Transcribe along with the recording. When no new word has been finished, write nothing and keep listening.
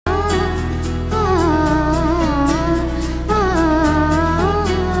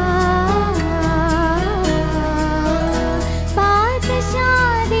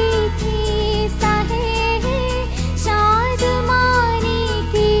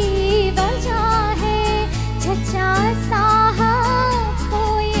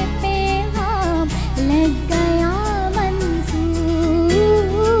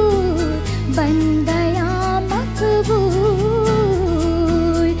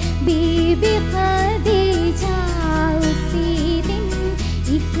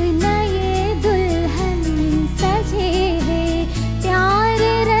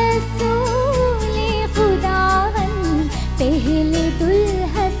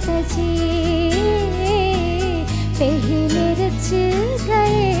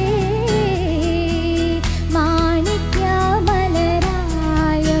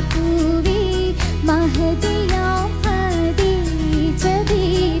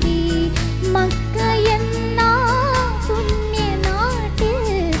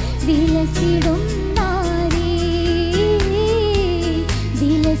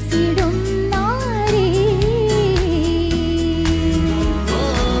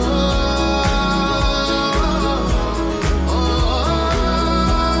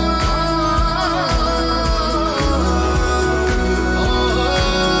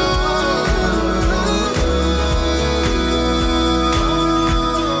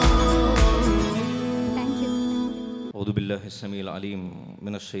أعوذ بالله السميع العليم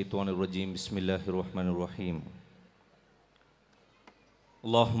من الشيطان الرجيم بسم الله الرحمن الرحيم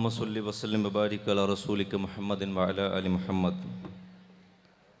اللهم صل وسلم وبارك على رسولك محمد وعلى آل محمد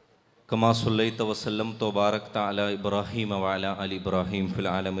كما صليت وسلمت وباركت على إبراهيم وعلى آل إبراهيم في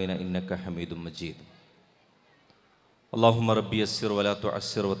العالمين إنك حميد مجيد اللهم ربي يسر ولا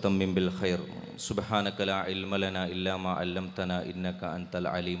تعسر وتمم بالخير سبحانك لا علم لنا إلا ما علمتنا إنك أنت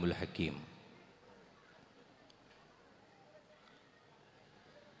العليم الحكيم.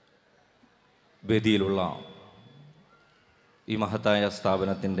 വേദിയിലുള്ള ഈ മഹത്തായ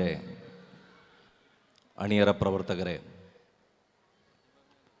സ്ഥാപനത്തിൻ്റെ അണിയറ പ്രവർത്തകരെ,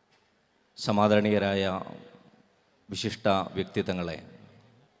 സമാദരണീയരായ വിശിഷ്ട വ്യക്തിത്വങ്ങളെ,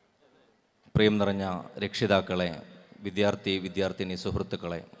 പ്രിയം നിറഞ്ഞ രക്ഷിതാക്കളെ, വിദ്യാർത്ഥിനി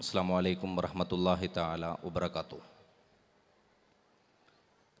സുഹൃത്തുക്കളെ, അസ്സലാമു അലൈക്കും വറഹ്മത്തുള്ളാഹി തആല വബറകാതുഹു.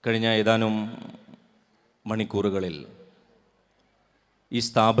 കഴിഞ്ഞ ഏതാനും മണിക്കൂറുകളിൽ ഈ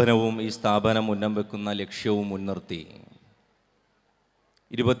സ്ഥാപനവും ഈ സ്ഥാപനം ഉന്നം വെക്കുന്ന ലക്ഷ്യവും മുൻനിർത്തി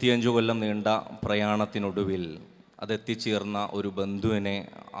 25 കൊല്ലം നീണ്ട പ്രയാണത്തിനൊടുവിൽ അതെത്തിച്ചേർന്ന ഒരു ബന്ധുവിനെ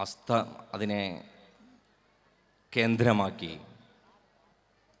അതിനെ കേന്ദ്രമാക്കി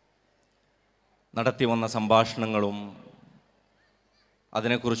നടത്തി വന്ന സംഭാഷണങ്ങളും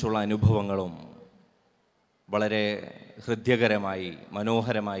അതിനെക്കുറിച്ചുള്ള അനുഭവങ്ങളും വളരെ ഹൃദ്യകരമായി,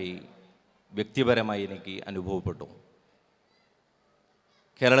 മനോഹരമായി, വ്യക്തിപരമായി എനിക്ക് അനുഭവപ്പെട്ടു.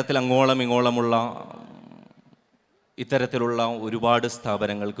 കേരളത്തിൽ അങ്ങോളം ഇങ്ങോളമുള്ള ഇത്തരത്തിലുള്ള ഒരുപാട്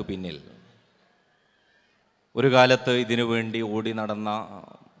സ്ഥാപനങ്ങൾക്ക് പിന്നിൽ ഒരു കാലത്ത് ഇതിനു വേണ്ടി ഓടി നടന്ന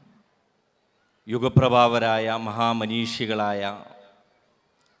യുഗപ്രഭാവരായ മഹാമനീഷികളായ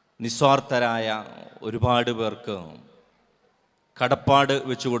നിസ്വാർത്ഥരായ ഒരുപാട് പേർക്ക് കടപ്പാട്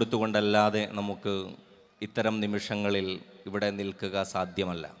വെച്ചു കൊടുത്തുകൊണ്ടല്ലാതെ നമുക്ക് ഇത്തരം നിമിഷങ്ങളിൽ ഇവിടെ നിൽക്കുക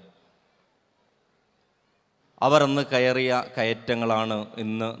സാധ്യമല്ല. അവർ അന്ന് കയറിയ കയറ്റങ്ങളാണ്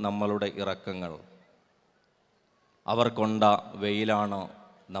ഇന്ന് നമ്മളുടെ ഇറക്കങ്ങൾ. അവർ കൊണ്ട വെയിലാണ്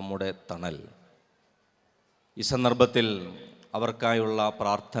നമ്മുടെ തണൽ. ഈ സന്ദർഭത്തിൽ അവർക്കായുള്ള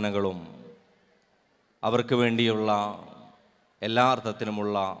പ്രാർത്ഥനകളും അവർക്ക് വേണ്ടിയുള്ള എല്ലാ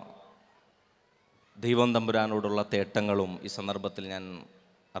അർത്ഥത്തിലുമുള്ള ദൈവം തമ്പുരാനോടുള്ള തേട്ടങ്ങളും ഈ സന്ദർഭത്തിൽ ഞാൻ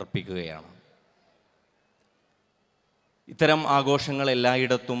അർപ്പിക്കുകയാണ്. ഇത്തരം ആഘോഷങ്ങൾ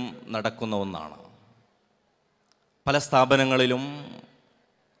എല്ലായിടത്തും നടക്കുന്ന ഒന്നാണ്. പല സ്ഥാപനങ്ങളിലും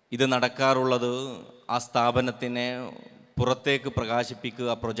ഇത് നടക്കാറുള്ളത് ആ സ്ഥാപനത്തിനെ പുറത്തേക്ക് പ്രകാശിപ്പിക്കുക,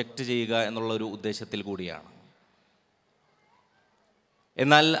 പ്രൊജക്റ്റ് ചെയ്യുക എന്നുള്ളൊരു ഉദ്ദേശത്തിൽ കൂടിയാണ്.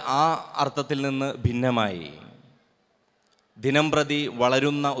 എന്നാൽ ആ അർത്ഥത്തിൽ നിന്ന് ഭിന്നമായി ദിനംപ്രതി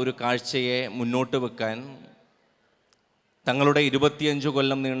വളരുന്ന ഒരു കാഴ്ചയെ മുന്നോട്ട് വെക്കാൻ തങ്ങളുടെ 25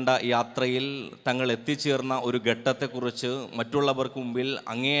 കൊല്ലം നീണ്ട യാത്രയിൽ തങ്ങൾ എത്തിച്ചേർന്ന ഒരു ഘട്ടത്തെക്കുറിച്ച് മറ്റുള്ളവർക്ക് മുമ്പിൽ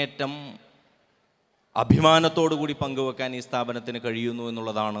അങ്ങേയറ്റം അഭിമാനത്തോടു കൂടി പങ്കുവെക്കാൻ ഈ സ്ഥാപനത്തിന് കഴിയുന്നു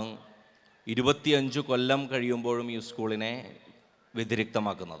എന്നുള്ളതാണ് 25 കൊല്ലം കഴിയുമ്പോഴും ഈ സ്കൂളിനെ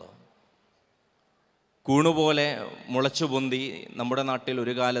വ്യതിരിക്തമാക്കുന്നത്. കൂണുപോലെ മുളച്ചു പൊന്തി നമ്മുടെ നാട്ടിൽ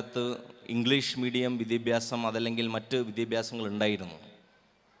ഒരു കാലത്ത് ഇംഗ്ലീഷ് മീഡിയം വിദ്യാഭ്യാസം അതല്ലെങ്കിൽ മറ്റ് വിദ്യാഭ്യാസങ്ങൾ ഉണ്ടായിരുന്നു.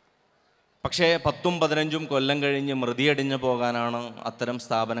 പക്ഷേ 10-15 കൊല്ലം കഴിഞ്ഞ് മൃതിയടിഞ്ഞു പോകാനാണ് അത്തരം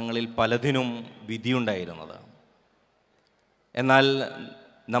സ്ഥാപനങ്ങളിൽ പലതിനും വിധിയുണ്ടായിരുന്നത്. എന്നാൽ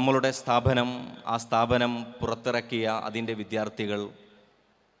നമ്മളുടെ ആ സ്ഥാപനം പുറത്തിറക്കിയ അതിൻ്റെ വിദ്യാർത്ഥികൾ,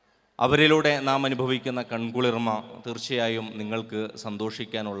 അവരിലൂടെ നാം അനുഭവിക്കുന്ന കൺകുളിർമ തീർച്ചയായും നിങ്ങൾക്ക്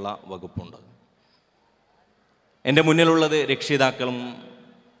സന്തോഷിക്കാനുള്ള വകുപ്പുണ്ട്. എൻ്റെ മുന്നിലുള്ളത് രക്ഷിതാക്കളും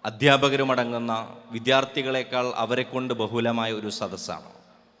അധ്യാപകരും അടങ്ങുന്ന വിദ്യാർത്ഥികളെക്കാൾ അവരെ കൊണ്ട് ബഹുലമായ ഒരു സദസ്സാണ്.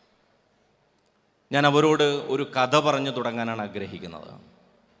 ഞാൻ അവരോട് ഒരു കഥ പറഞ്ഞു തുടങ്ങാനാണ് ആഗ്രഹിക്കുന്നത്.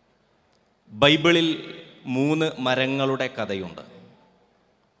 ബൈബിളിൽ 3 മരങ്ങളുടെ കഥയുണ്ട്.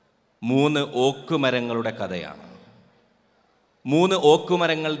 3 ഓക്കുമരങ്ങളുടെ കഥയാണ്. 3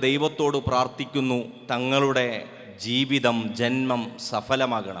 ഓക്കുമരങ്ങൾ ദൈവത്തോട് പ്രാർത്ഥിക്കുന്നു തങ്ങളുടെ ജീവിതം, ജന്മം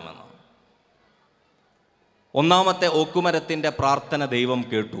സഫലമാകണമെന്ന്. ഒന്നാമത്തെ ഓക്കുമരത്തിൻ്റെ പ്രാർത്ഥന ദൈവം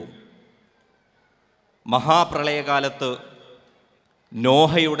കേട്ടു. മഹാപ്രളയകാലത്ത്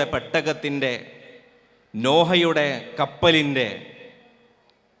നോഹയുടെ കപ്പലിൻ്റെ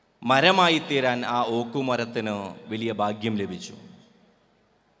മരമായിത്തീരാൻ ആ ഓക്കുമരത്തിന് വലിയ ഭാഗ്യം ലഭിച്ചു.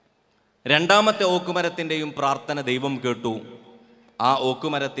 രണ്ടാമത്തെ ഓക്കുമരത്തിൻ്റെയും പ്രാർത്ഥന ദൈവം കേട്ടു. ആ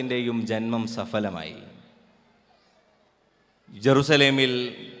ഓക്കുമരത്തിൻ്റെയും ജന്മം സഫലമായി. ജെറുസലേമിൽ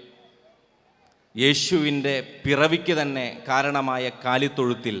യേശുവിൻ്റെ പിറവിക്ക് തന്നെ കാരണമായ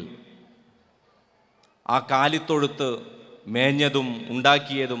കാലിത്തൊഴുത്തിൽ, ആ കാലിത്തൊഴുത്ത് മേഞ്ഞതും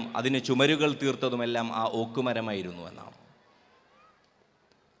ഉണ്ടാക്കിയതും അതിന് ചുമരുകൾ തീർത്തതുമെല്ലാം ആ ഓക്കുമരമായിരുന്നു എന്നാണ്.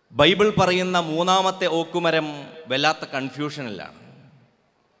 ബൈബിൾ പറയുന്ന 3-ാമത്തെ ഓക്കുമരം വല്ലാത്ത കൺഫ്യൂഷനിലാണ്.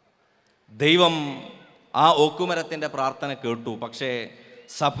 ദൈവം ആ ഓക്കുമരത്തിൻ്റെ പ്രാർത്ഥന കേട്ടു. പക്ഷേ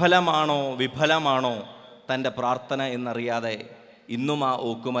സഫലമാണോ വിഫലമാണോ തൻ്റെ പ്രാർത്ഥന എന്നറിയാതെ ഇന്നും ആ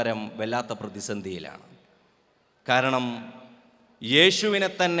ഓക്കുമരം വല്ലാത്ത പ്രതിസന്ധിയിലാണ്. കാരണം യേശുവിനെ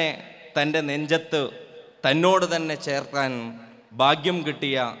തന്നെ തൻ്റെ നെഞ്ചത്ത് തന്നോട് തന്നെ ചേർക്കാൻ ഭാഗ്യം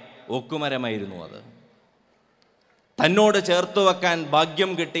കിട്ടിയ ഓക്കുമരമായിരുന്നു അത്. തന്നോട് ചേർത്ത് വെക്കാൻ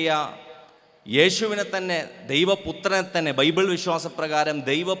ഭാഗ്യം കിട്ടിയ യേശുവിനെ തന്നെ, ദൈവപുത്രനെ തന്നെ, ബൈബിൾ വിശ്വാസപ്രകാരം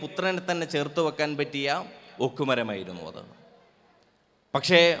ദൈവപുത്രനെ തന്നെ ചേർത്ത് വെക്കാൻ പറ്റിയ ഓക്കുമരമായിരുന്നു അത്.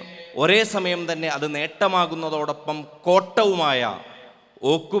 പക്ഷേ ഒരേ സമയം തന്നെ അത് നേട്ടമാകുന്നതോടൊപ്പം കോട്ടവുമായ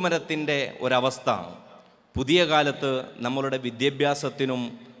ഓക്കുമരത്തിൻ്റെ ഒരവസ്ഥ പുതിയ കാലത്ത് നമ്മളുടെ വിദ്യാഭ്യാസത്തിനും,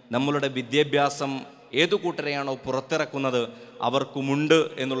 നമ്മളുടെ വിദ്യാഭ്യാസം ഏതു കൂട്ടരെയാണോ പുറത്തിറക്കുന്നത് അവർക്കുമുണ്ട്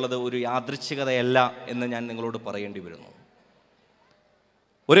എന്നുള്ളത് ഒരു യാദൃച്ഛികതയല്ല എന്ന് ഞാൻ നിങ്ങളോട് പറയേണ്ടി വരുന്നു.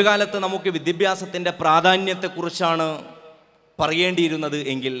 ഒരു കാലത്ത് നമുക്ക് വിദ്യാഭ്യാസത്തിൻ്റെ പ്രാധാന്യത്തെക്കുറിച്ചാണ് പറയേണ്ടിയിരുന്നത്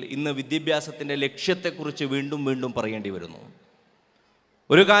എങ്കിൽ ഇന്ന് വിദ്യാഭ്യാസത്തിൻ്റെ ലക്ഷ്യത്തെക്കുറിച്ച് വീണ്ടും വീണ്ടും പറയേണ്ടി വരുന്നു.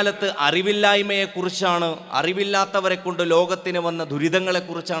 ഒരു കാലത്ത് അറിവില്ലായ്മയെക്കുറിച്ചാണ്, അറിവില്ലാത്തവരെ കൊണ്ട് ലോകത്തിന് വന്ന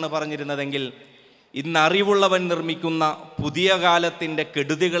ദുരിതങ്ങളെക്കുറിച്ചാണ് പറഞ്ഞിരുന്നതെങ്കിൽ ഇന്ന് അറിവുള്ളവൻ നിർമ്മിക്കുന്ന പുതിയ കാലത്തിൻ്റെ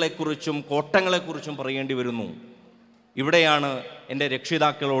കെടുതികളെക്കുറിച്ചും കോട്ടങ്ങളെക്കുറിച്ചും പറയേണ്ടി വരുന്നു. ഇവിടെയാണ് എൻ്റെ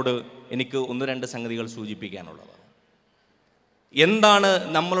രക്ഷിതാക്കളോട് എനിക്ക് ഒന്ന് രണ്ട് സംഗതികൾ സൂചിപ്പിക്കാനുള്ളത്. എന്താണ്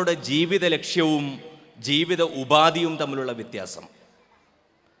നമ്മളുടെ ജീവിത ലക്ഷ്യവും ജീവിത ഉപാധിയും തമ്മിലുള്ള വ്യത്യാസം?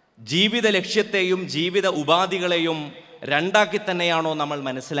 ജീവിത ലക്ഷ്യത്തെയും ജീവിത ഉപാധികളെയും രണ്ടാക്കി തന്നെയാണോ നമ്മൾ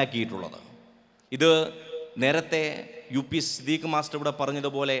മനസ്സിലാക്കിയിട്ടുള്ളത്? ഇത് നേരത്തെ UP സിദ്ദീഖ് മാസ്റ്റർ ഇവിടെ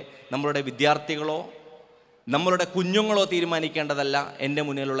പറഞ്ഞതുപോലെ നമ്മളുടെ വിദ്യാർത്ഥികളോ നമ്മളുടെ കുഞ്ഞുങ്ങളോ തീരുമാനിക്കേണ്ടതല്ല, എൻ്റെ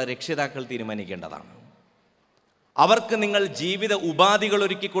മുന്നിലുള്ള രക്ഷിതാക്കൾ തീരുമാനിക്കേണ്ടതാണ്. അവർക്ക് നിങ്ങൾ ജീവിത ഉപാധികൾ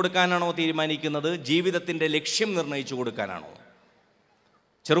ഒരുക്കി കൊടുക്കാനാണോ തീരുമാനിക്കുന്നത്, ജീവിതത്തിൻ്റെ ലക്ഷ്യം നിർണ്ണയിച്ചു കൊടുക്കാനാണോ?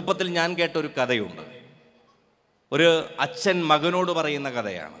 ചെറുപ്പത്തിൽ ഞാൻ കേട്ട ഒരു കഥയുണ്ട്. ഒരു അച്ഛൻ മകനോട് പറയുന്ന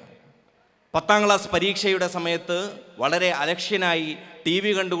കഥയാണ്. 10ാം ക്ലാസ് പരീക്ഷയുടെ സമയത്ത് വളരെ അലക്ഷ്യനായി TV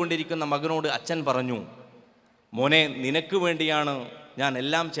കണ്ടുകൊണ്ടിരിക്കുന്ന മകനോട് അച്ഛൻ പറഞ്ഞു, മോനെ, നിനക്ക് വേണ്ടിയാണ് ഞാൻ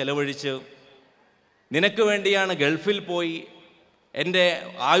എല്ലാം ചെലവഴിച്ച്, നിനക്ക് വേണ്ടിയാണ് ഗൾഫിൽ പോയി എൻ്റെ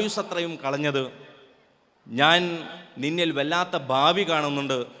ആയുസ്സത്രയും കളഞ്ഞത്. ഞാൻ നിന്നിൽ വല്ലാത്ത ഭാവി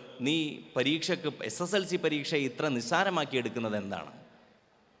കാണുന്നുണ്ട്. നീ പരീക്ഷയ്ക്ക് SSLC പരീക്ഷ ഇത്ര നിസ്സാരമാക്കി എടുക്കുന്നത് എന്താണ്?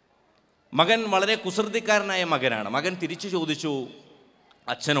 മകൻ വളരെ കുസൃതിക്കാരനായ മകനാണ്. മകൻ തിരിച്ചു ചോദിച്ചു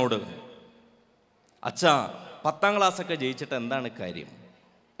അച്ഛനോട്, അച്ഛാ, 10ാം ക്ലാസ്സൊക്കെ ജയിച്ചിട്ട് എന്താണ് കാര്യം?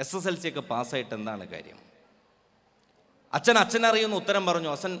 SSLC ഒക്കെ പാസ്സായിട്ട് എന്താണ് കാര്യം? അച്ഛനറിയുന്ന ഉത്തരം പറഞ്ഞു.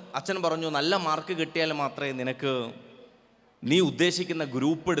 അച്ഛൻ പറഞ്ഞു, നല്ല മാർക്ക് കിട്ടിയാൽ മാത്രമേ നീ ഉദ്ദേശിക്കുന്ന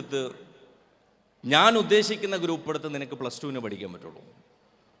ഗ്രൂപ്പ് എടുത്ത്, ഞാൻ ഉദ്ദേശിക്കുന്ന ഗ്രൂപ്പ് എടുത്ത് നിനക്ക് +2 പഠിക്കാൻ പറ്റുള്ളൂ.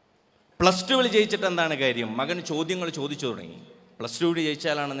 +2 ജയിച്ചിട്ട് എന്താണ് കാര്യം? മകൻ ചോദ്യങ്ങൾ ചോദിച്ചു തുടങ്ങി. +2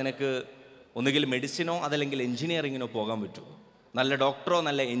 ജയിച്ചാലാണ് നിനക്ക് ഒന്നുകിൽ മെഡിസിനോ അതല്ലെങ്കിൽ എൻജിനീയറിങ്ങിനോ പോകാൻ പറ്റൂ, നല്ല ഡോക്ടറോ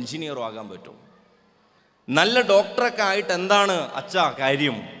നല്ല എൻജിനീയറോ ആകാൻ പറ്റും. നല്ല ഡോക്ടറൊക്കെ ആയിട്ട് എന്താണ് അച്ഛാ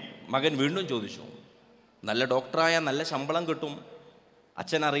കാര്യം? മകൻ വീണ്ടും ചോദിച്ചു. നല്ല ഡോക്ടറായാൽ നല്ല ശമ്പളം കിട്ടും.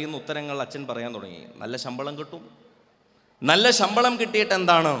 അച്ഛൻ അറിയുന്ന ഉത്തരങ്ങൾ അച്ഛൻ പറയാൻ തുടങ്ങി. നല്ല ശമ്പളം കിട്ടും. നല്ല ശമ്പളം കിട്ടിയിട്ട്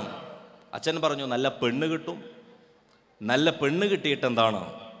എന്താണ്? അച്ഛൻ പറഞ്ഞു, നല്ല പെണ്ണ് കിട്ടും. നല്ല പെണ്ണ് കിട്ടിയിട്ട് എന്താണ്?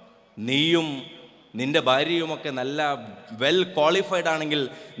 നീയും നിൻ്റെ ഭാര്യയുമൊക്കെ നല്ല വെൽ ക്വാളിഫൈഡ് ആണെങ്കിൽ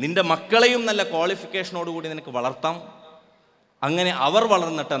നിൻ്റെ മക്കളെയും നല്ല ക്വാളിഫിക്കേഷനോടുകൂടി നിനക്ക് വളർത്താം. അങ്ങനെ അവർ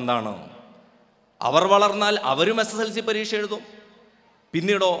വളർന്നിട്ട് എന്താണ്? അവർ വളർന്നാൽ അവരും SSLC പരീക്ഷ എഴുതും.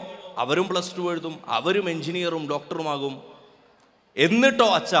 പിന്നീടോ അവരും +2 എഴുതും, അവരും എൻജിനീയറും ഡോക്ടറുമാകും. എന്നിട്ടോ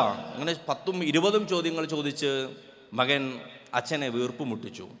അച്ഛാ, അങ്ങനെ 10ഉം 20ഉം ചോദ്യങ്ങൾ ചോദിച്ച് മകൻ അച്ഛനെ വീർപ്പ്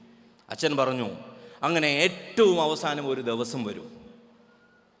മുട്ടിച്ചു. അച്ഛൻ പറഞ്ഞു, അങ്ങനെ ഏറ്റവും അവസാനം ഒരു ദിവസം വരും.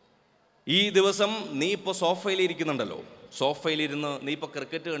 ഈ ദിവസം നീ ഇപ്പോൾ സോഫയിൽ ഇരിക്കുന്നുണ്ടല്ലോ, സോഫയിലിരുന്ന് നീ ഇപ്പോൾ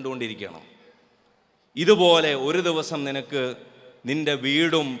ക്രിക്കറ്റ് കണ്ടുകൊണ്ടിരിക്കണം. ഇതുപോലെ ഒരു ദിവസം നിനക്ക് നിൻ്റെ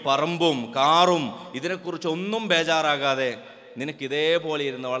വീടും പറമ്പും കാറും ഇതിനെക്കുറിച്ചൊന്നും ബേജാറാകാതെ നിനക്ക് ഇതേപോലെ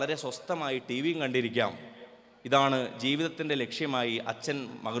ഇരുന്ന് വളരെ സ്വസ്ഥമായി TVയും കണ്ടിരിക്കാം. ഇതാണ് ജീവിതത്തിൻ്റെ ലക്ഷ്യമായി അച്ഛൻ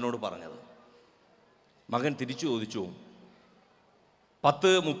മകനോട് പറഞ്ഞത്. മകൻ തിരിച്ചു ചോദിച്ചു,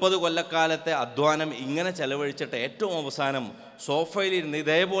 10-30 കൊല്ലക്കാലത്തെ അധ്വാനം ഇങ്ങനെ ചെലവഴിച്ചിട്ട് ഏറ്റവും അവസാനം സോഫയിലിരുന്ന്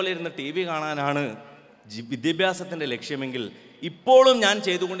ഇതേപോലെ ഇരുന്ന് TV കാണാനാണ് വിദ്യാഭ്യാസത്തിൻ്റെ ലക്ഷ്യമെങ്കിൽ ഇപ്പോഴും ഞാൻ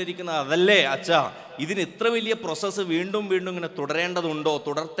ചെയ്തുകൊണ്ടിരിക്കുന്നത് അതല്ലേ അച്ഛാ? ഇതിന് ഇത്ര വലിയ പ്രോസസ്സ് വീണ്ടും വീണ്ടും ഇങ്ങനെ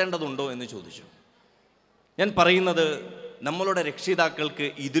തുടർത്തേണ്ടതുണ്ടോ എന്ന് ചോദിച്ചു. ഞാൻ പറയുന്നത്, നമ്മളുടെ രക്ഷിതാക്കൾക്ക്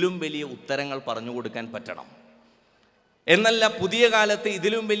ഇതിലും വലിയ ഉത്തരങ്ങൾ പറഞ്ഞു കൊടുക്കാൻ പറ്റണം. എന്നല്ല, പുതിയ കാലത്ത്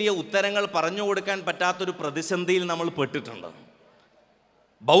ഇതിലും വലിയ ഉത്തരങ്ങൾ പറഞ്ഞു കൊടുക്കാൻ പറ്റാത്തൊരു പ്രതിസന്ധിയിൽ നമ്മൾ പെട്ടിട്ടുണ്ട്.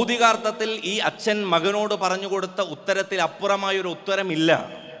 ഭൗതികാർത്ഥത്തിൽ ഈ അച്ഛൻ മകനോട് പറഞ്ഞു കൊടുത്ത ഉത്തരത്തിൽ അപ്പുറമായൊരു ഉത്തരമില്ല.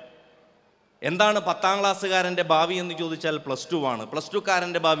 എന്താണ് 10ാം ക്ലാസ്സുകാരൻ്റെ ഭാവി എന്ന് ചോദിച്ചാൽ +2 ആണ്.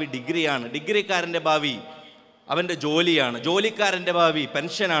 +2കാരൻ്റെ ഭാവി ഡിഗ്രിയാണ്. ഡിഗ്രിക്കാരൻ്റെ ഭാവി അവൻ്റെ ജോലിയാണ്. ജോലിക്കാരൻ്റെ ഭാവി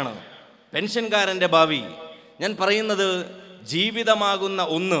പെൻഷനാണ്. പെൻഷൻകാരൻ്റെ ഭാവി. ഞാൻ പറയുന്നത് ജീവിതമാകുന്ന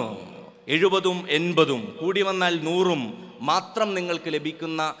ഒന്ന് 70ഉം 80ഉം കൂടി വന്നാൽ 100ഉം മാത്രം നിങ്ങൾക്ക്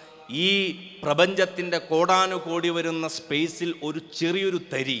ലഭിക്കുന്ന ഈ പ്രപഞ്ചത്തിൻ്റെ കോടാനുകോടി വരുന്ന സ്പേസിൽ ഒരു ചെറിയൊരു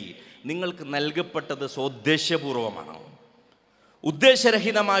തരി നിങ്ങൾക്ക് നൽകപ്പെട്ടത് സ്വോദ്ദേശ്യപൂർവമാണ്.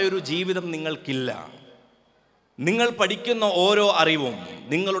 ഉദ്ദേശരഹിതമായൊരു ജീവിതം നിങ്ങൾക്കില്ല. നിങ്ങൾ പഠിക്കുന്ന ഓരോ അറിവും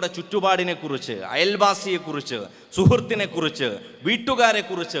നിങ്ങളുടെ ചുറ്റുപാടിനെക്കുറിച്ച്, അയൽവാസിയെക്കുറിച്ച്, സുഹൃത്തിനെക്കുറിച്ച്,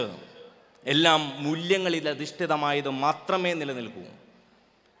 വീട്ടുകാരെക്കുറിച്ച് എല്ലാം മൂല്യങ്ങളിൽ അധിഷ്ഠിതമായത് മാത്രമേ നിലനിൽക്കൂ.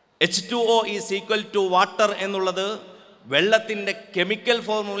 H2O is equal to water എന്നുള്ളത് വെള്ളത്തിൻ്റെ കെമിക്കൽ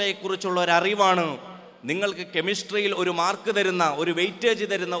ഫോർമുലയെക്കുറിച്ചുള്ള ഒരറിവാണ്. നിങ്ങൾക്ക് കെമിസ്ട്രിയിൽ ഒരു മാർക്ക് തരുന്ന, ഒരു വെയിറ്റേജ്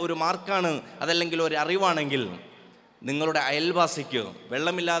തരുന്ന ഒരു മാർക്കാണ് അതല്ലെങ്കിൽ ഒരു അറിവാണെങ്കിൽ, നിങ്ങളുടെ അയൽവാസിക്ക്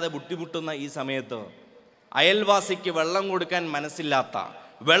വെള്ളമില്ലാതെ ബുദ്ധിമുട്ടുന്ന ഈ സമയത്ത് അയൽവാസിക്ക് വെള്ളം കൊടുക്കാൻ മനസ്സില്ലാത്ത,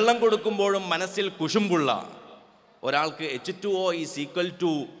 വെള്ളം കൊടുക്കുമ്പോഴും മനസ്സിൽ കുശുമ്പുള്ള ഒരാൾക്ക് H2O is equal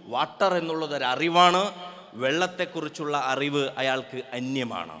to water എന്നുള്ളതൊരറിവാണ്. വെള്ളത്തെക്കുറിച്ചുള്ള അറിവ് അയാൾക്ക്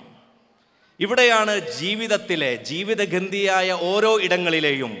അന്യമാണ്. ഇവിടെയാണ് ജീവിതത്തിലെ ജീവിതഗന്ധിയായ ഓരോ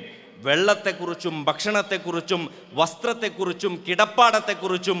ഇടങ്ങളിലെയും വെള്ളത്തെക്കുറിച്ചും ഭക്ഷണത്തെക്കുറിച്ചും വസ്ത്രത്തെക്കുറിച്ചും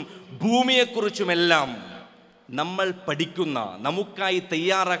കിടപ്പാടത്തെക്കുറിച്ചും ഭൂമിയെക്കുറിച്ചുമെല്ലാം നമ്മൾ പഠിക്കുന്ന, നമുക്കായി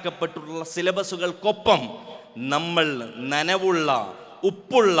തയ്യാറാക്കപ്പെട്ടിട്ടുള്ള സിലബസുകൾക്കൊപ്പം നമ്മൾ നനവുള്ള,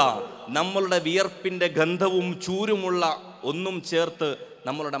 ഉപ്പുള്ള, നമ്മളുടെ വിയർപ്പിൻ്റെ ഗന്ധവും ചൂരുമുള്ള ഒന്നും ചേർത്ത്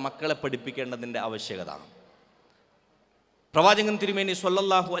നമ്മളുടെ മക്കളെ പഠിപ്പിക്കേണ്ടതിൻ്റെ ആവശ്യകത. പ്രവാചകൻ തിരുമേനി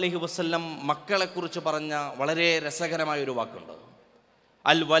സ്വല്ലല്ലാഹു അലൈഹി വസല്ലം മക്കളെക്കുറിച്ച് പറഞ്ഞ വളരെ രസകരമായൊരു വാക്കുണ്ട്.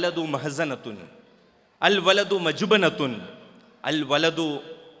 അൽ വലതു മഹസനത്തുൻ, അൽ വലതു മജുബനത്തുൻ, അൽ വലതു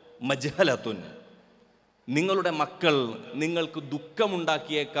മജ്ഹലത്തുൻ. നിങ്ങളുടെ മക്കൾ നിങ്ങൾക്ക്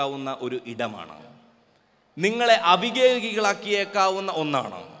ദുഃഖമുണ്ടാക്കിയേക്കാവുന്ന ഒരു ഇടമാണ്. നിങ്ങളെ അവിവേകികളാക്കിയേക്കാവുന്ന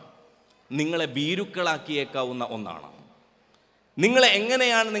ഒന്നാണ്. നിങ്ങളെ ഭീരുക്കളാക്കിയേക്കാവുന്ന ഒന്നാണ്. നിങ്ങളെ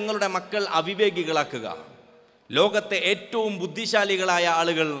എങ്ങനെയാണ് നിങ്ങളുടെ മക്കൾ അവിവേകികളാക്കുക? ലോകത്തെ ഏറ്റവും ബുദ്ധിശാലികളായ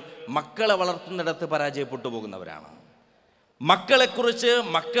ആളുകൾ മക്കളെ വളർത്തുന്നിടത്ത് പരാജയപ്പെട്ടു പോകുന്നവരാണ്. മക്കളെക്കുറിച്ച്,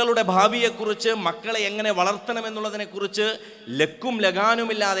 മക്കളുടെ ഭാവിയെക്കുറിച്ച്, മക്കളെ എങ്ങനെ വളർത്തണമെന്നുള്ളതിനെക്കുറിച്ച് ലക്കും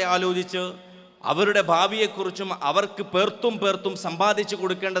ലഗാനുമില്ലാതെ ആലോചിച്ച്, അവരുടെ ഭാവിയെക്കുറിച്ചും അവർക്ക് പേർത്തും സമ്പാദിച്ചു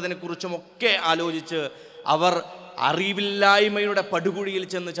കൊടുക്കേണ്ടതിനെക്കുറിച്ചും ഒക്കെ ആലോചിച്ച് അവർ അറിവില്ലായ്മയുടെ പടുകുഴിയിൽ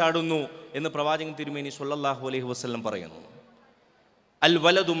ചെന്ന് ചാടുന്നു എന്ന് പ്രവാചകൻ തിരുമേനി സ്വല്ലല്ലാഹു അലൈഹി വസല്ലം പറയുന്നു. അൽ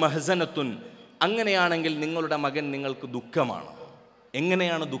വലതു മഹസനത്തുൻ. അങ്ങനെയാണെങ്കിൽ നിങ്ങളുടെ മകൻ നിങ്ങൾക്ക് ദുഃഖമാണ്.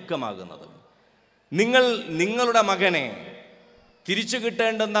 എങ്ങനെയാണ് ദുഃഖമാകുന്നത്? നിങ്ങളുടെ മകനെ തിരിച്ചു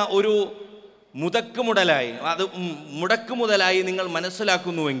കിട്ടേണ്ടുന്ന ഒരു മുടക്കുമുതലായി നിങ്ങൾ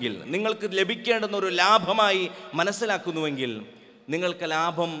മനസ്സിലാക്കുന്നുവെങ്കിൽ, നിങ്ങൾക്ക് ലഭിക്കേണ്ടുന്ന ഒരു ലാഭമായി മനസ്സിലാക്കുന്നുവെങ്കിൽ, നിങ്ങൾക്ക്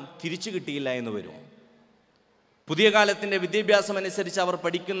ലാഭം തിരിച്ചു കിട്ടിയില്ല എന്ന് വരും. പുതിയ കാലത്തിൻ്റെ വിദ്യാഭ്യാസം അനുസരിച്ച് അവർ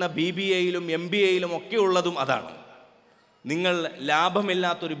പഠിക്കുന്ന BBAയിലും MBAയിലും ഒക്കെ ഉള്ളതും അതാണ്. നിങ്ങൾ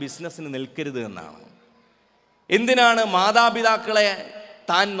ലാഭമില്ലാത്തൊരു ബിസിനസ്സിന് നിൽക്കരുത് എന്നാണ്. എന്തിനാണ് മാതാപിതാക്കളെ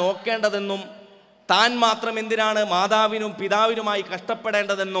താൻ നോക്കേണ്ടതെന്നും താൻ മാത്രം എന്തിനാണ് മാതാവിനും പിതാവിനുമായി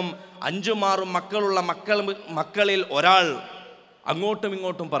കഷ്ടപ്പെടേണ്ടതെന്നും 5-6 മക്കളുള്ള മക്കളിൽ ഒരാൾ അങ്ങോട്ടും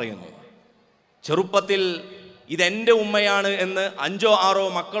ഇങ്ങോട്ടും പറയുന്നു. ചെറുപ്പത്തിൽ ഇതെൻ്റെ ഉമ്മയാണ് എന്ന് 5-6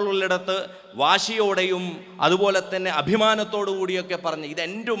 മക്കളുള്ളിടത്ത് വാശിയോടെയും അതുപോലെ തന്നെ അഭിമാനത്തോടു കൂടിയൊക്കെ പറഞ്ഞ്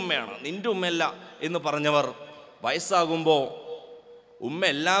ഇതെൻ്റെ ഉമ്മയാണ്, നിൻ്റെ ഉമ്മയല്ല എന്ന് പറഞ്ഞവർ വയസ്സാകുമ്പോൾ ഉമ്മ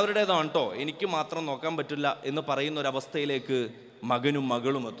എല്ലാവരുടേതാണ് കേട്ടോ, എനിക്ക് മാത്രം നോക്കാൻ പറ്റില്ല എന്ന് പറയുന്ന ഒരവസ്ഥയിലേക്ക് മകനും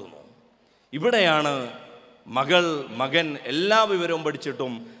മകളും എത്തുന്നു. ഇവിടെയാണ് മകൻ എല്ലാ വിവരവും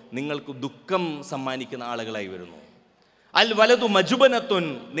പഠിച്ചിട്ടും നിങ്ങൾക്ക് ദുഃഖം സമ്മാനിക്കുന്ന ആളുകളായി വരുന്നു. അൽ വലതു മജുബനത്തുൻ.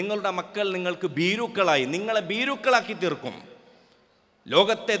 നിങ്ങളുടെ മക്കൾ നിങ്ങൾക്ക് ഭീരുക്കളായി, നിങ്ങളെ ഭീരുക്കളാക്കി തീർക്കും.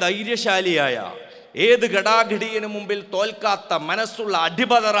 ലോകത്തെ ധൈര്യശാലിയായ, ഏത് ഘടാഘടിയന് മുമ്പിൽ തോൽക്കാത്ത, മനസ്സുള്ള,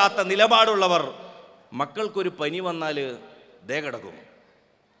 അടിപതറാത്ത നിലപാടുള്ളവർ മക്കൾക്കൊരു പനി വന്നാൽ ദേ കിടക്കും.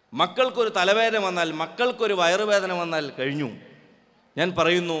 മക്കൾക്കൊരു തലവേദന വന്നാൽ, മക്കൾക്കൊരു വയറുവേദന വന്നാൽ കഴിഞ്ഞു. ഞാൻ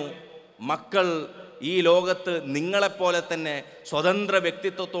പറയുന്നു, മക്കൾ ഈ ലോകത്ത് നിങ്ങളെപ്പോലെ തന്നെ സ്വതന്ത്ര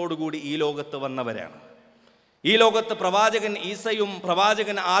വ്യക്തിത്വത്തോടുകൂടി ഈ ലോകത്ത് വന്നവരാണ്. ഈ ലോകത്ത് പ്രവാചകൻ ഈസയും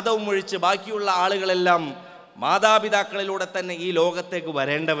പ്രവാചകൻ ആദവും ഒഴിച്ച് ബാക്കിയുള്ള ആളുകളെല്ലാം മാതാപിതാക്കളിലൂടെ തന്നെ ഈ ലോകത്തേക്ക്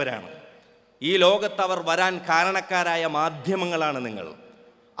വരേണ്ടവരാണ്. ഈ ലോകത്ത് അവർ വരാൻ കാരണക്കാരായ മാധ്യമങ്ങളാണ് നിങ്ങൾ.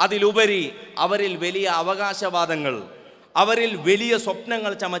 അതിലുപരി അവരിൽ വലിയ അവകാശവാദങ്ങൾ, അവരിൽ വലിയ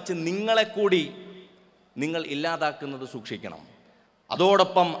സ്വപ്നങ്ങൾ ചമച്ച് നിങ്ങളെ കൂടി നിങ്ങൾ ഇല്ലാതാക്കുന്നത് സൂക്ഷിക്കണം.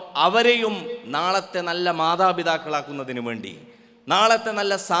 അതോടൊപ്പം അവരെയും നാളത്തെ നല്ല മാതാപിതാക്കളാക്കുന്നതിന് വേണ്ടി, നാളത്തെ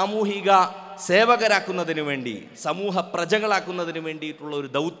നല്ല സാമൂഹിക സേവകരാക്കുന്നതിന് വേണ്ടി, സമൂഹ പ്രജകളാക്കുന്നതിന് വേണ്ടിയിട്ടുള്ള ഒരു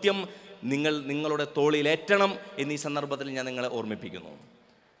ദൗത്യം നിങ്ങളുടെ തോളിലേറ്റണം എന്നീ സന്ദർഭത്തിൽ ഞാൻ നിങ്ങളെ ഓർമ്മിപ്പിക്കുന്നു.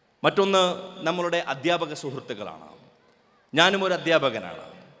 മറ്റൊന്ന് നമ്മളുടെ അധ്യാപക സുഹൃത്തുക്കളാണ്. ഞാനും ഒരു അധ്യാപകനാണ്.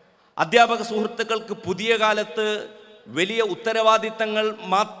 അധ്യാപക സുഹൃത്തുക്കൾക്ക് പുതിയ കാലത്ത് വലിയ ഉത്തരവാദിത്തങ്ങൾ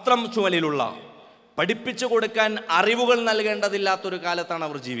മാത്രം ചുമലിലുള്ള, പഠിപ്പിച്ചു കൊടുക്കാൻ അറിവുകൾ നൽകേണ്ടതില്ലാത്തൊരു കാലത്താണ്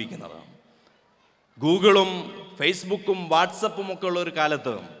അവർ ജീവിക്കുന്നത്. ഗൂഗിളും ഫേസ്ബുക്കും വാട്സപ്പും ഒക്കെ ഉള്ള ഒരു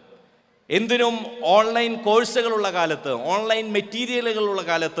കാലത്ത്, എന്തിനും ഓൺലൈൻ കോഴ്സുകളുള്ള കാലത്ത്, ഓൺലൈൻ മെറ്റീരിയലുകളുള്ള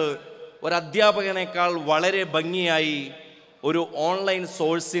കാലത്ത് ഒരു അധ്യാപകനേക്കാൾ വളരെ ഭംഗിയായി ഒരു ഓൺലൈൻ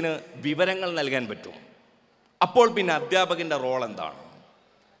സോഴ്സിന് വിവരങ്ങൾ നൽകാൻ പറ്റും. അപ്പോൾ പിന്നെ അധ്യാപകൻ്റെ റോൾ എന്താണ്?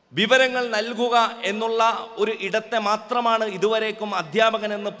 വിവരങ്ങൾ നൽകുക എന്നുള്ള ഒരു ഇടത്തെ മാത്രമാണ് ഇതുവരേക്കും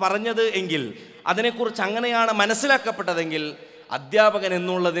അധ്യാപകൻ എന്ന് പറഞ്ഞത് എങ്കിൽ, അതിനെക്കുറിച്ച് അങ്ങനെയാണ് മനസ്സിലാക്കപ്പെട്ടതെങ്കിൽ, അധ്യാപകൻ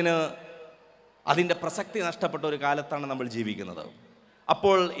എന്നുള്ളതിന് അതിൻ്റെ പ്രസക്തി നഷ്ടപ്പെട്ട ഒരു കാലത്താണ് നമ്മൾ ജീവിക്കുന്നത്.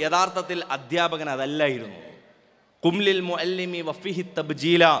 അപ്പോൾ യഥാർത്ഥത്തിൽ അധ്യാപകൻ അതല്ലായിരുന്നു. കുംലിൽ മുഅല്ലിമി വഫിഹി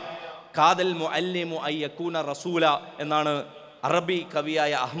തബ്ജീല കാദൽ മുഅല്ലിമു അൻ യകൂന റസൂല എന്നാണ് അറബി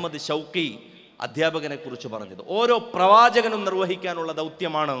കവിയായ അഹമ്മദ് ഷൗക്കി അധ്യാപകനെ കുറിച്ച് പറഞ്ഞത്. ഓരോ പ്രവാചകനും നിർവഹിക്കാനുള്ള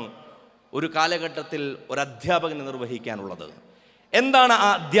ദൗത്യമാണ് ഒരു കാലഘട്ടത്തിൽ ഒരു അധ്യാപകന് നിർവഹിക്കാനുള്ളത്. എന്താണ് ആ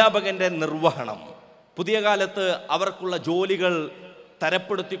അധ്യാപകൻ്റെ നിർവഹണം? പുതിയ കാലത്ത് അവർക്കുള്ള ജോലികൾ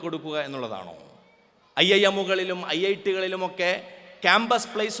തരപ്പെടുത്തി കൊടുക്കുക എന്നുള്ളതാണോ? IIMകളിലും IITകളിലുമൊക്കെ ക്യാമ്പസ്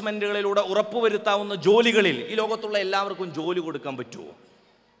പ്ലേസ്മെൻറ്റുകളിലൂടെ ഉറപ്പുവരുത്താവുന്ന ജോലികളിൽ ഈ ലോകത്തുള്ള എല്ലാവർക്കും ജോലി കൊടുക്കാൻ പറ്റുമോ?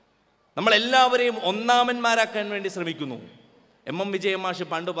 നമ്മളെല്ലാവരെയും ഒന്നാമന്മാരാക്കാൻ വേണ്ടി ശ്രമിക്കുന്നു. MM വിജയമാഷ്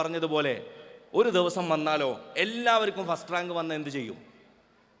പണ്ട് പറഞ്ഞതുപോലെ, ഒരു ദിവസം വന്നാലോ എല്ലാവർക്കും ഫസ്റ്റ് റാങ്ക് വന്ന എന്ത് ചെയ്യും?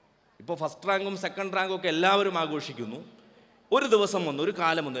 ഇപ്പോൾ ഫസ്റ്റ് റാങ്കും സെക്കൻഡ് റാങ്കും ഒക്കെ എല്ലാവരും ആഘോഷിക്കുന്നു. ഒരു ദിവസം വന്നു, ഒരു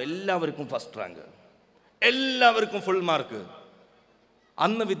കാലം വന്നു, എല്ലാവർക്കും ഫസ്റ്റ് റാങ്ക്, എല്ലാവർക്കും ഫുൾ മാർക്ക്.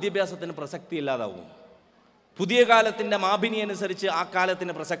 അന്ന് വിദ്യാഭ്യാസത്തിന് പ്രസക്തി ഇല്ലാതാവും. പുതിയ കാലത്തിൻ്റെ മാപിനി അനുസരിച്ച് ആ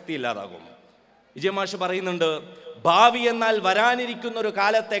കാലത്തിന് പ്രസക്തി ഇല്ലാതാകും. വിജയമാഷ് പറയുന്നുണ്ട്, ഭാവി എന്നാൽ വരാനിരിക്കുന്ന ഒരു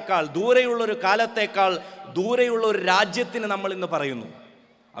കാലത്തേക്കാൾ, ദൂരെയുള്ളൊരു കാലത്തേക്കാൾ ദൂരെയുള്ള ഒരു രാജ്യത്തിന് നമ്മൾ ഇന്ന് പറയുന്നു.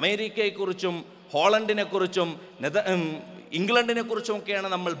 അമേരിക്കയെക്കുറിച്ചും ഹോളണ്ടിനെ കുറിച്ചും ഇംഗ്ലണ്ടിനെ കുറിച്ചും ഒക്കെയാണ്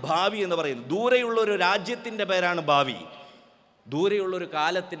നമ്മൾ ഭാവി എന്ന് പറയുന്നത്. ദൂരെയുള്ളൊരു രാജ്യത്തിൻ്റെ പേരാണ് ഭാവി, ദൂരെയുള്ളൊരു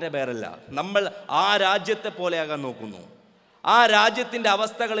കാലത്തിൻ്റെ പേരല്ല. നമ്മൾ ആ രാജ്യത്തെ പോലെയാകാൻ നോക്കുന്നു. ആ രാജ്യത്തിൻ്റെ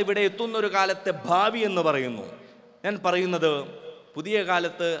അവസ്ഥകൾ ഇവിടെ എത്തുന്നൊരു കാലത്തെ ഭാവി എന്ന് പറയുന്നു. ഞാൻ പറയുന്നത്, പുതിയ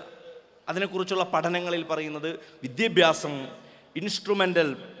കാലത്ത് അതിനെക്കുറിച്ചുള്ള പഠനങ്ങളിൽ പറയുന്നത് വിദ്യാഭ്യാസം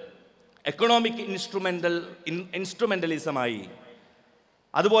എക്കണോമിക് ഇൻസ്ട്രുമെൻ്റലിസമായി,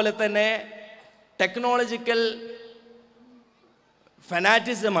 അതുപോലെ തന്നെ ടെക്നോളജിക്കൽ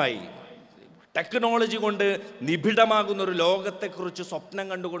ഫനാറ്റിസമായി, ടെക്നോളജി കൊണ്ട് നിബിഡമാകുന്ന ഒരു ലോകത്തെക്കുറിച്ച് സ്വപ്നം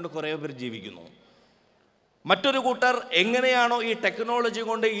കണ്ടുകൊണ്ട് കുറേ പേർ ജീവിക്കുന്നു. മറ്റൊരു കൂട്ടർ എങ്ങനെയാണോ ഈ ടെക്നോളജി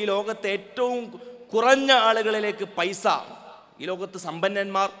കൊണ്ട് ഈ ലോകത്തെ ഏറ്റവും കുറഞ്ഞ ആളുകളിലേക്ക് പൈസ, ഈ ലോകത്ത്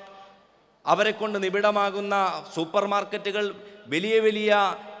സമ്പന്നന്മാർ, അവരെ കൊണ്ട് നിബിഡമാകുന്ന സൂപ്പർ മാർക്കറ്റുകൾ, വലിയ വലിയ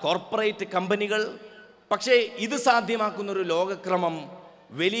കോർപ്പറേറ്റ് കമ്പനികൾ, പക്ഷേ ഇത് സാധ്യമാക്കുന്നൊരു ലോകക്രമം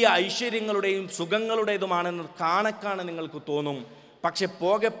വലിയ ഐശ്വര്യങ്ങളുടെയും സുഖങ്ങളുടേതുമാണെന്ന് കാണക്കാണ് നിങ്ങൾക്ക് തോന്നും. പക്ഷെ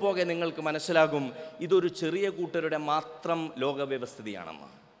പോകെ പോകെ നിങ്ങൾക്ക് മനസ്സിലാകും ഇതൊരു ചെറിയ കൂട്ടരുടെ മാത്രം ലോകവ്യവസ്ഥിതിയാണെന്ന്.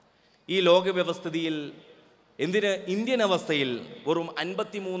 ഈ ലോകവ്യവസ്ഥിതിയിൽ ഇന്ത്യൻ അവസ്ഥയിൽ വെറും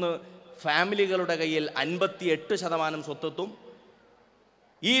 53 ഫാമിലികളുടെ കയ്യിൽ 58% സ്വത്വത്തും,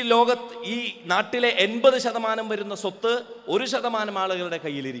 ഈ നാട്ടിലെ 80% വരുന്ന സ്വത്ത് 1% ആളുകളുടെ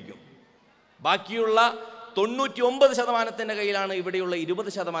കയ്യിലിരിക്കും. ബാക്കിയുള്ള 99% കയ്യിലാണ് ഇവിടെയുള്ള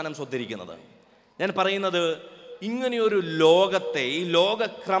 20% സ്വത്തിരിക്കുന്നത്. ഞാൻ പറയുന്നത്, ഇങ്ങനെയൊരു ലോകത്തെ, ഈ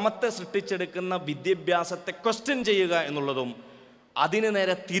ലോകക്രമത്തെ സൃഷ്ടിച്ചെടുക്കുന്ന വിദ്യാഭ്യാസത്തെ ക്വസ്റ്റ്യൻ ചെയ്യുക എന്നുള്ളതും അതിന്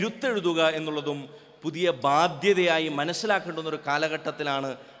നേരെ തിരുത്തെഴുതുക എന്നുള്ളതും പുതിയ ബാധ്യതയായി മനസ്സിലാക്കേണ്ടുന്ന ഒരു കാലഘട്ടത്തിലാണ്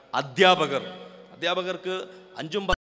അധ്യാപകർക്ക് 5